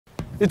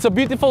It's a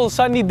beautiful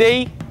sunny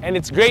day and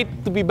it's great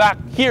to be back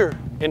here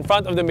in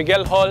front of the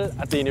Miguel Hall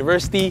at the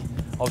University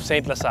of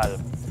St.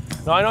 LaSalle.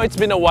 Now I know it's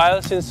been a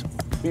while since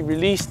we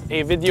released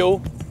a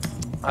video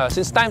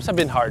since times have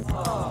been hard.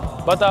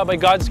 But by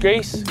God's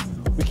grace,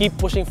 we keep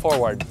pushing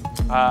forward.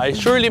 I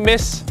surely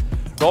miss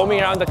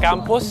roaming around the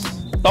campus,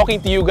 talking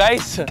to you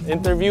guys,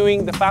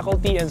 interviewing the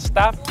faculty and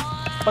staff.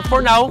 But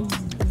for now,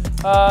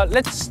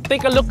 let's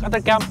take a look at our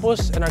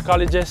campus and our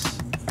colleges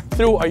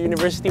through our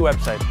university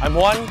website. I'm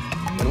Juan,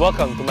 and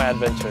welcome to my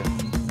adventure.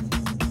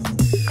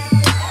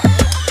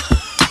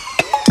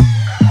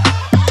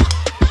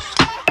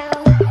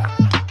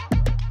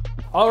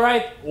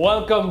 Alright,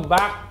 welcome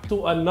back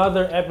to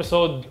another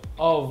episode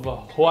of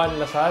Juan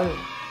LaSalle.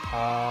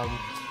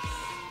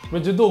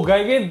 Medyo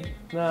dugay gid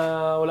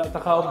na wala ta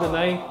ka of the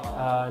night.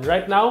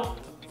 Right now,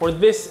 for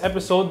this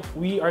episode,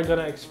 we are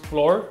gonna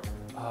explore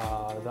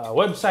the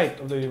website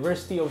of the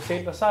University of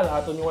St. LaSalle.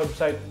 Ato yung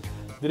website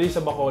diri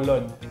sa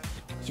Bacolod.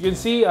 As you can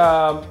see,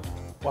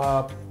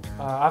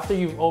 after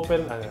you've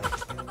opened,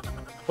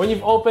 when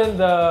you've opened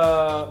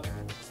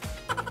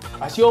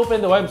as you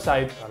open the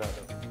website,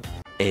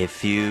 a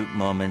few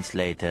moments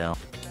later.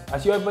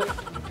 As you open,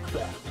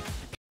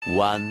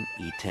 one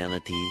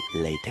eternity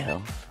later.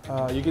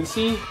 You can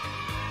see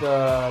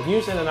the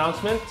news and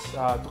announcements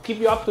to keep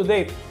you up to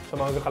date sa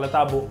mga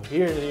kalatabo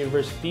here in the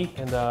university.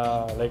 And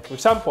like for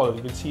example,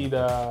 you can see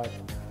the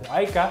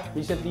ICA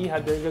recently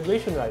had their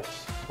graduation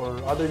rites for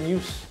other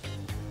news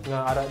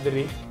na ara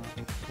diri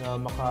na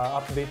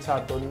maka-update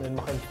sa aton and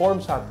maka-inform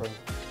sa aton.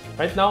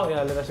 Right now,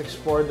 let us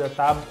explore the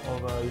tab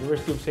of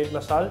University of St.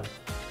 LaSalle.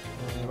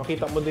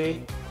 Makita mo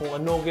din kung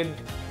ano gid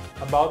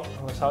about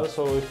ang LaSalle.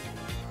 So if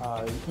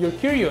you're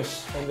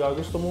curious and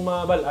gusto mo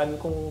mabalaan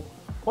kung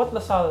what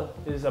LaSalle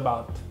is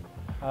about,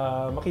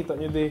 makita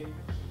nyo din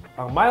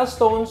ang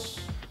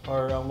milestones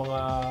or ang mga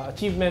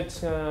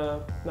achievements na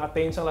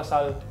na-attain sa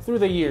LaSalle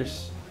through the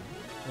years.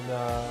 And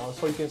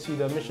also you can see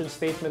the mission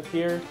statement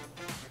here,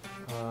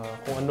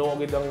 kung ano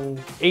agad ang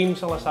aim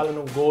sa LaSalle,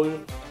 anong goal,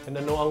 and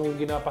ano ang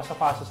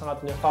ginapasa-pasa sa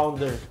ating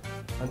founder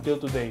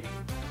until today.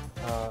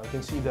 You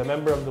can see the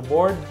member of the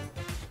board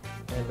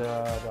and the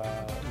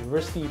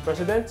university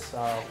presidents,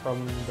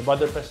 from the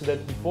brother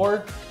president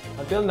before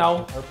until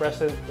now, our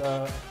present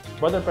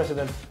brother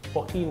president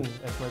Joaquin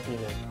S.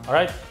 Martinez. All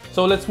right,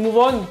 so let's move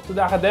on to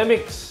the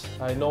academics.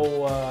 I know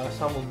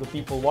some of the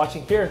people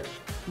watching here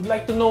would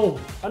like to know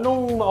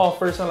anong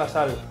ma-offers ng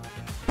LaSalle.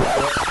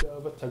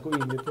 Ba't siya ko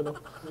init mo, no?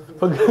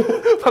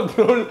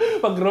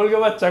 Pag-roll ka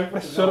ba, chag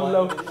pressure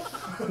lang.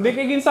 Hindi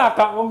kay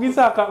ginsaka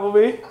mo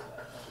ba eh?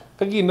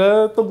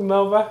 Kagina,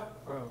 tugnaw ba?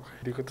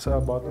 Hindi ko ito sa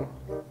about mo.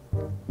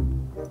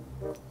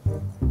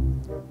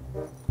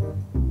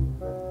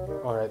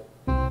 Alright.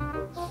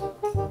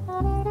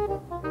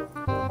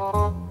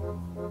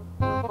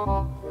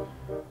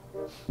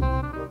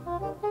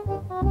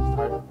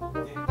 Start.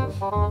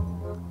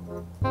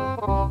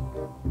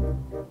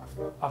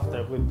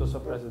 After kwento sa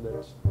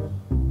presidents.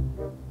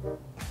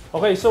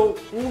 Okay, so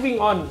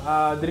moving on,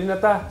 diri na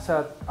ta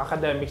sa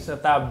academics na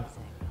tab.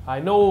 I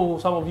know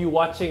some of you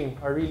watching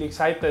are really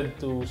excited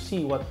to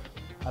see what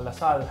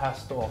LaSalle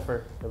has to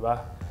offer, diba?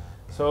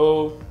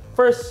 So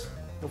first,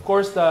 of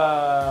course,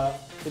 the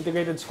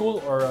integrated school,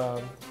 or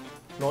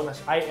known as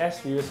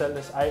IS, the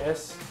USLS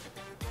IS,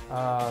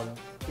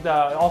 it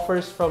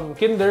offers from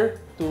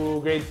kinder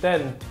to grade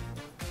 10.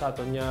 Sa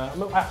aton niya,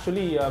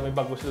 actually, may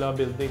bago sila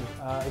building.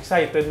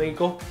 Excited na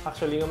ko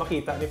actually nga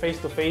makita ni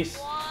face-to-face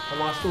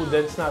ang mga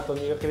students naton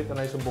nga kilit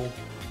na subong.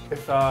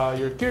 If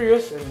you're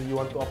curious and you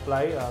want to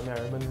apply,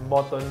 meron man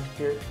button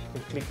here, you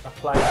can click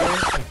apply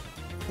here.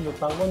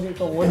 Tama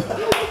dito mo.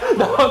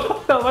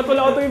 Dapat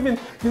wala ko ito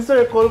yung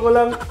circle ko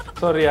lang.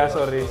 Sorry.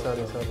 So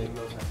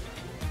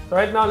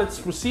right now, let's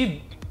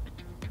proceed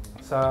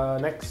sa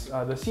next,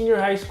 the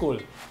senior high school,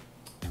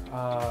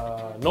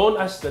 known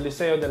as the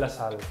Liceo de La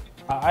Salle.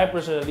 I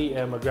personally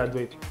am a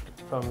graduate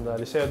from the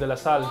Liceo de La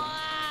Salle,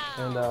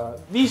 and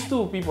these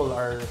two people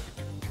are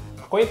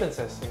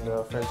acquaintances and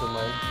friends of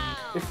mine.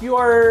 If you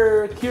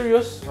are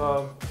curious,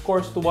 of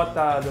course, to what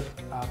the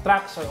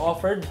tracks are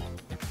offered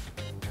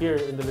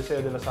here in the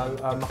Liceo de La Salle,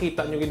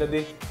 makita nyo gina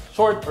di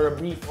short or a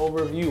brief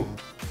overview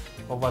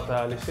of what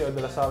Liceo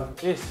de La Salle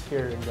is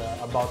here in the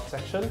About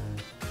section.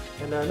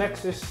 And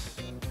next is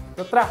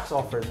the tracks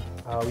offered.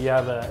 We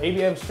have an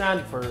ABM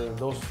strand for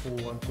those who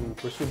want to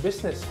pursue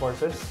business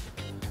courses,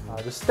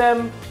 the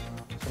STEM,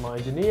 some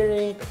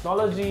engineering,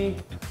 technology,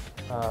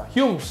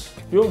 Humes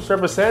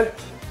represent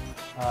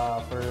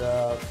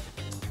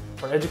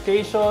for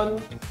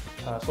education,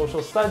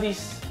 social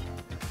studies,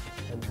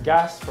 and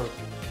GAS for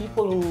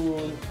people who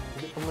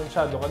hindi pa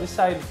masyado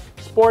ka-decide,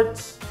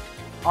 sports,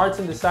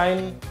 arts and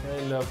design,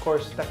 and of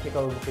course,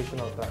 technical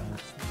vocational track.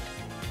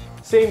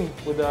 Same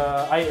with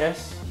the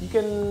IS. You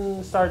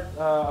can start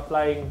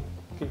applying.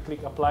 You can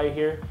click apply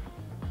here.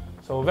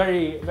 So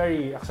very,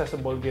 very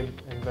accessible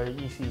and very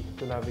easy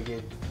to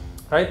navigate.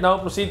 Right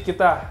now, proceed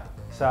kita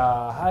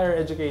sa higher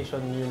education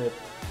unit.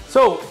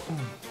 So,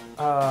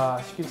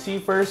 as you can see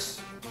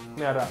first,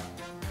 meron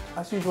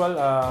as usual,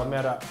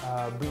 mera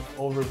brief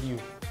overview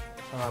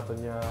ng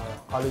ating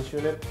college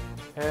unit.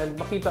 And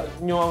makita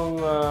nyo ang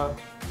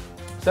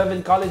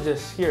 7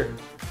 colleges here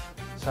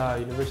sa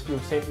University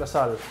of St.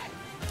 Salle.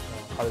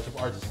 College of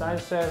Arts and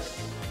Sciences,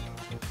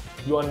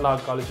 Juan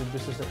College of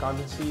Business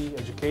Accountancy,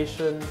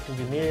 Education,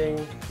 Engineering,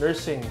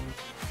 Nursing,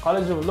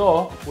 College of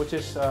Law, which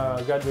is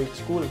graduate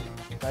school,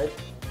 right?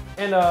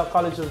 And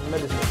College of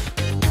Medicine.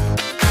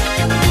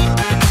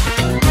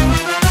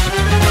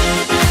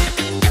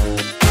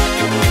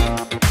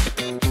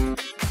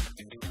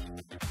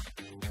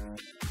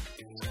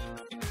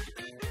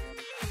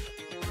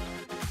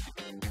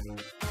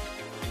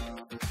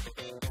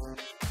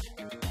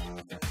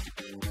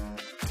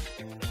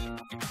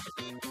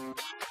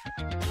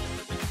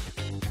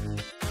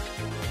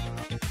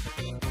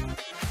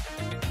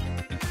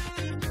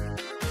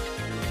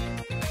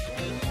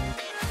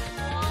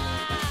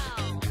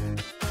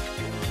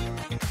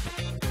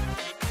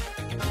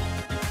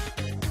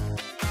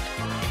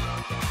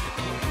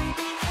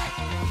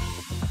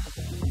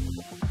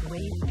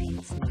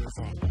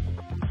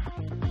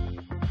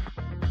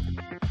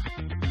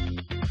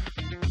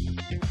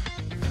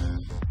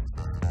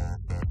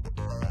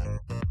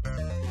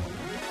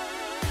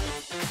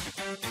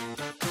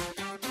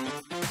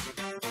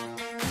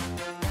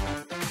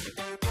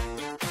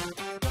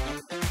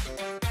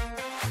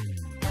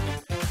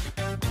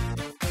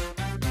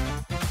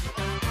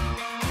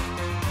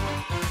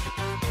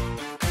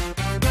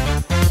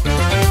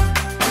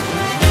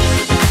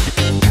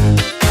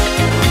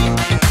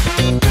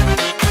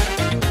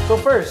 So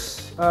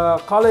first,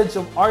 College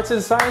of Arts and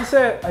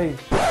Sciences. Ay,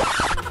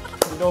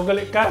 hindi ko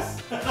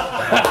galikas.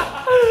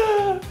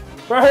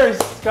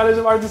 First, College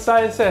of Arts and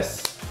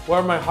Sciences,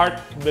 where my heart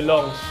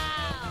belongs.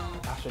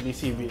 Actually,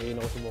 CBA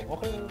na ko subong.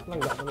 Okay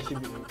lang ako na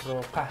CBA,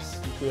 pero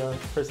CAS, ito yung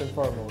first and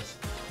foremost.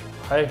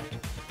 Okay,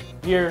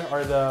 here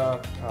are the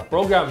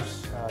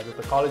programs that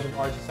the College of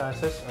Arts and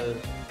Sciences are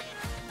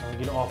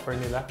gina-offer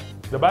nila.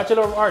 The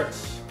Bachelor of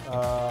Arts,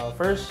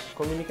 first,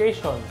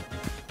 Communication.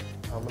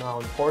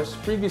 Manahon course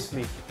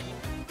previously.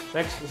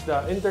 Next is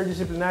the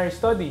Interdisciplinary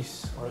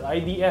Studies, or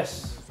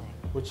IDS,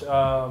 which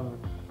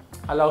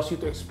allows you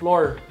to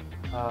explore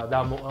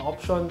damo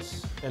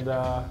options and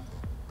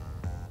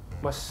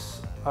mas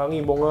ang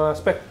imong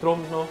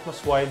spectrum, no, mas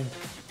wide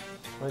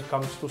when it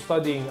comes to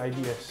studying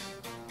IDS.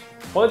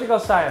 Political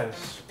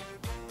Science,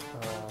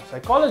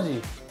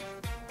 Psychology.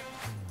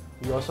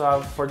 We also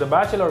have for the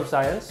Bachelor of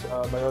Science,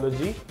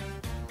 Biology.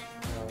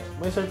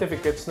 May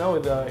certificates now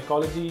with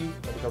Ecology,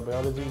 Medical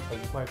Biology,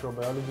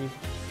 Microbiology.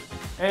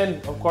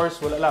 And of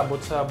course, wala labot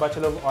sa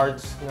Bachelor of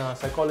Arts na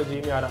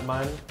Psychology, may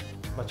man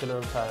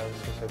Bachelor of Science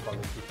na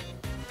Psychology.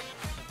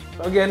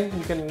 So again,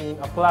 you can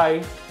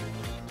apply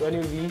to any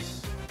of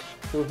these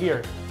through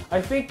here. I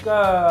think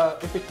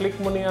if i-click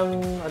mo niyang,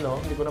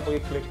 hindi ko na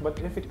pag-i-click, but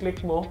if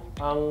i-click mo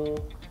ang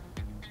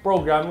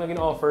program na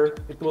gina-offer,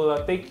 it will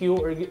take you,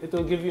 or it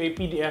will give you a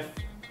PDF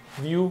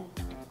view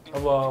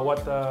of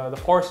what the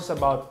course is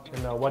about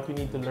and what you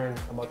need to learn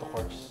about the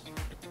course.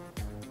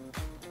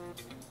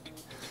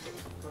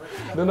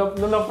 Doon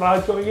na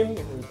proud ko yun.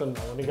 Ito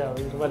na,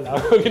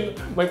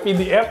 may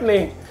PDF na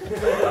eh.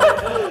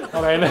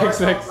 Okay,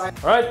 next.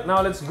 Alright,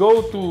 now let's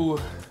go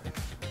to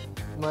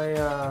my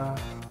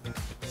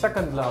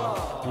second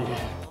love. Yeah.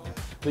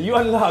 The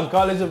USLS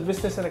College of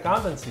Business and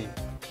Accountancy.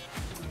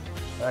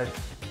 Alright.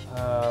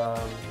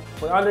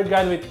 For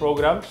undergraduate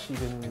programs, you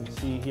can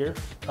see here,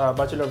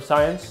 Bachelor of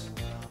Science,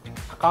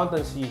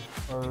 Accountancy,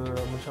 or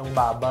masyang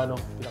baba, no?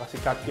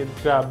 Pinakasikat yun.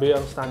 Grabe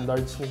ang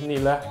standards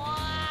nila.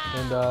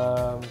 And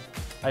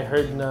I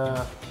heard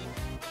na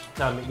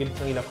namigid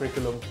ng ilang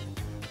curriculum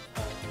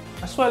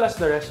as well as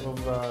the rest of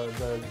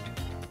the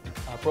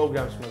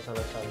programs mo sa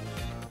Salle.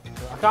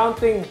 So,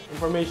 Accounting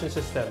Information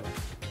System,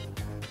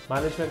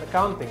 Management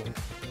Accounting,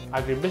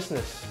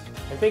 Agribusiness.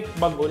 I think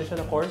bago na siya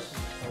na course,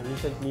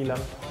 recently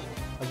lang.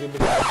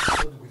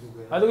 Agribusiness.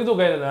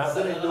 Dugay na.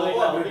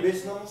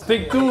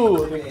 Take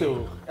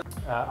two.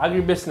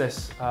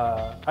 Agribusiness.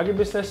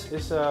 Agribusiness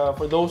is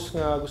for those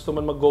nga gusto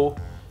man mag-go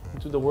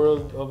into the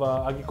world of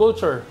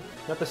agriculture.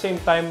 At the same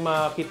time,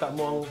 makita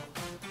mo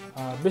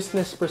ang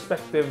business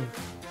perspective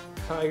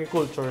sa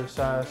agriculture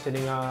sa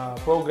sining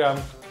program.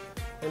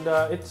 And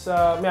it's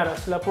mayroon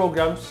sila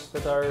programs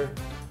that are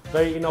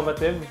very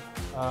innovative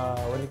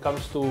when it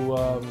comes to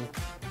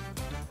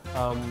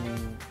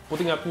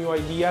putting up new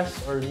ideas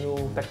or new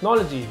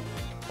technology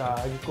sa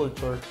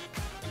agriculture.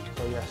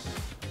 So yes.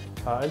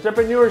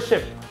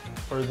 Entrepreneurship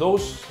for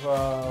those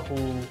who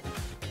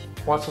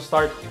wants to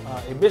start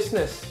a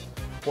business,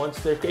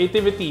 wants their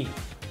creativity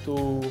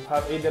to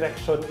have a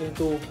direction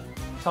into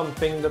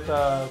something that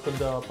could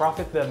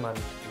profit them.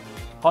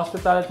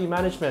 Hospitality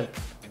management.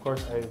 Of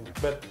course, I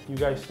bet you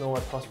guys know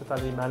what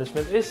hospitality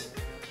management is.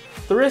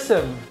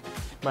 Tourism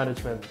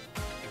management.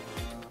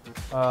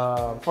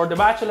 For the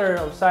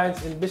Bachelor of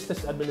Science in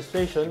Business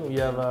Administration,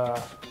 we have a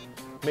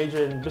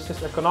major in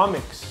Business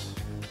Economics,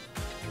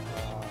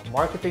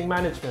 Marketing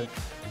Management,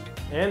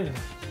 and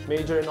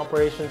major in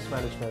Operations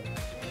Management.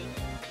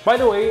 By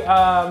the way,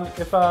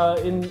 if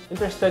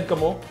interested ka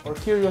mo or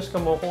curious ka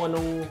mo kung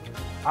anong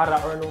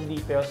ara or anong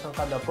details ng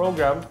kada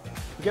program,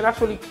 you can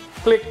actually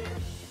click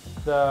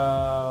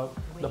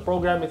the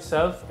program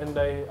itself and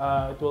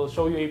it will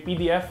show you a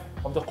PDF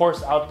of the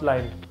course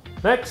outline.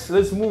 Next,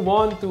 let's move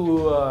on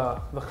to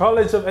the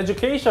College of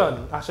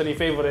Education. Actually,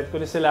 favorite ko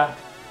na sila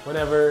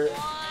whenever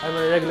I'm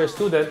a regular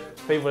student.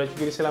 Favorite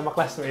ko na sila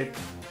maklasmate.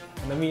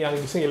 Nami ang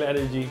gusto nila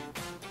energy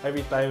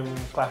every time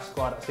class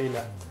ko ara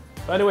sila.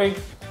 So anyway,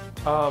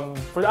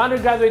 for the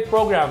undergraduate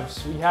programs,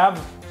 we have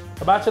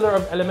the Bachelor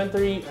of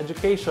Elementary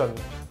Education,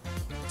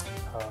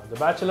 the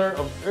Bachelor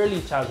of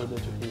Early Childhood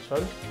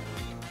Education,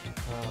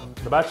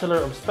 the Bachelor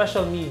of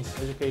Special Needs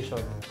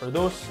Education for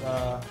those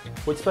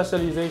with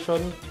specialization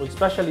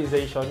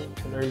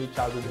in early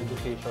childhood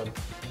education.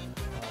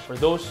 For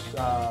those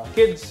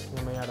kids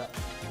na may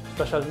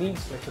special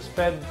needs like sa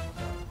SPED,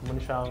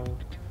 muna siyang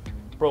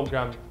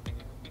program.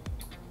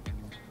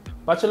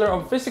 Bachelor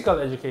of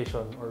Physical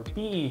Education or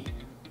PE.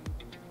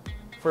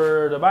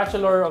 For the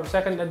Bachelor of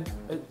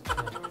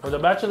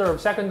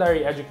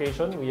Secondary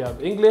Education, we have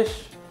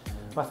English,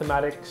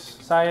 Mathematics,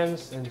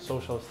 Science, and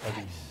Social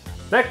Studies.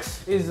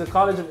 Next is the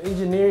College of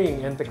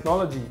Engineering and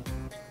Technology.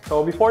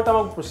 So before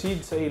tayo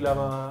mag-proceed sa ilang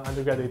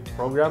undergraduate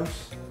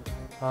programs,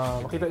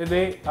 makita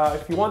today,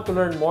 if you want to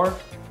learn more,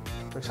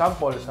 for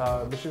example,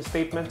 sa mission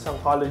statement ng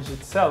college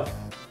itself,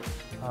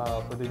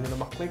 pwede nyo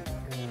na maklik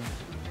and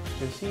you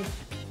can see,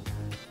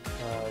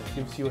 it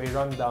gives you a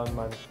rundown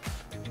man.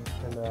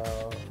 And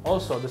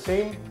also the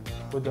same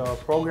with the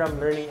program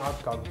learning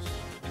outcomes.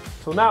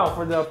 So now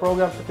for the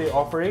programs that they're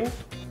offering,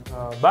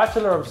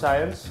 Bachelor of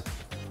Science,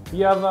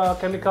 we have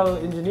Chemical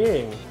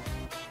Engineering.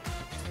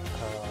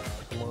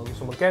 Sa mga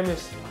gusto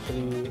mag-chemist,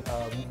 actually,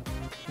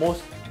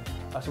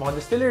 sa mga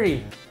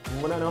distillery,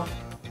 muna no,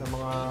 sa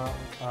mga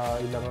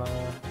ilang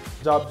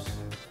jobs.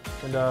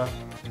 And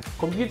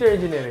Computer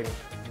Engineering.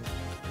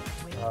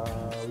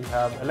 We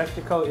have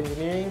Electrical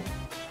Engineering,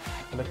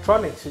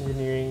 Electronics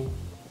Engineering,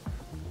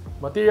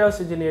 Materials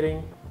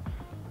Engineering,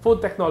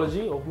 Food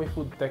Technology, o may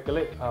Food Tech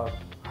ulit.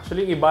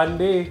 Actually,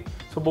 ibande,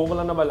 subong ko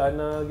lang nabalaan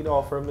na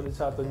gina-offer mo din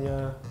sa ato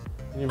niya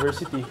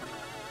University.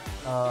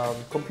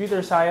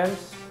 Computer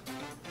Science,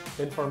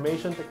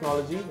 Information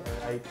Technology, or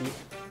IT,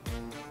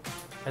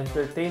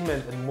 Entertainment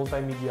and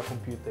Multimedia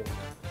Computing.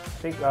 I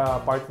think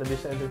part na din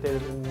sa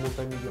Entertainment and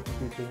Multimedia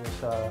Computing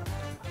is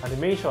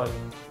Animation,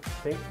 I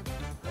think.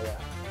 Yeah,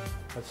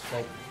 that's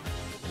right.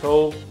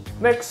 So,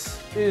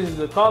 next is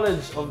the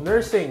College of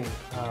Nursing,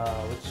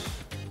 which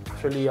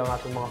actually ang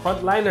atong mga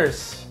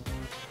frontliners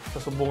sa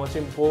Subungan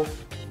Simpo.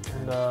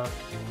 And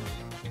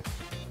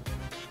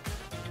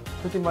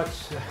pretty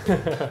much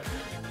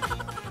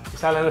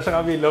isa lang na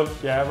sa kabilog.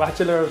 Yeah,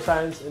 Bachelor of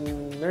Science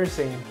in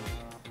Nursing.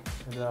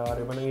 And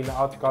riba ng ilang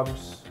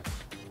outcomes.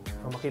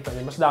 Makita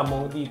niyo, mas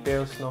damong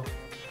details, no?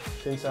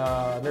 Since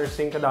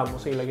nursing, kadamo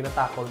sa ilang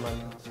gina-tackle man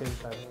at the same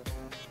time.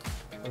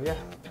 So yeah,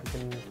 you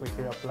can click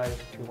here apply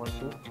if you want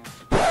to.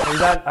 And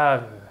that,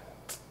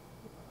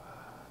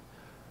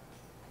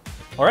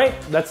 alright,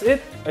 that's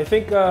it. I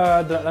think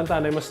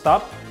Lantanay must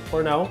stop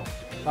for now.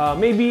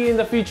 Maybe in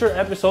the future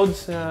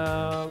episodes,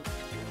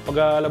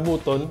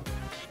 pag-alabuton,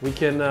 we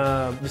can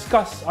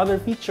discuss other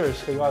features,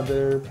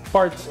 other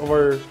parts of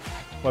our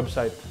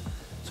website.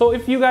 So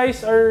if you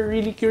guys are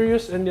really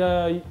curious and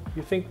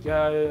you think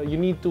you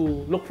need to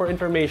look for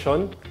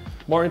information,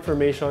 more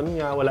information,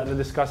 wala na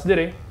discuss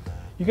dire,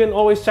 you can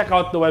always check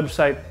out the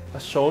website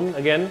as shown.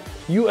 Again,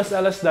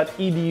 usls.edu.ph.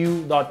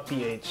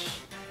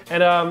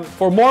 And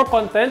for more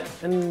content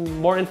and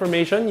more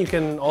information, you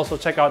can also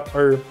check out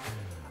our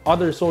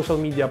other social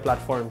media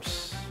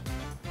platforms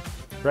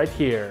right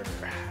here.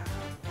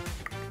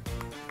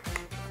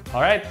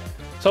 Alright,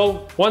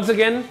 so once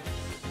again,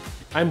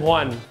 I'm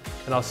Juan,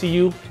 and I'll see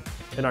you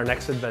in our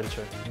next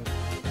adventure.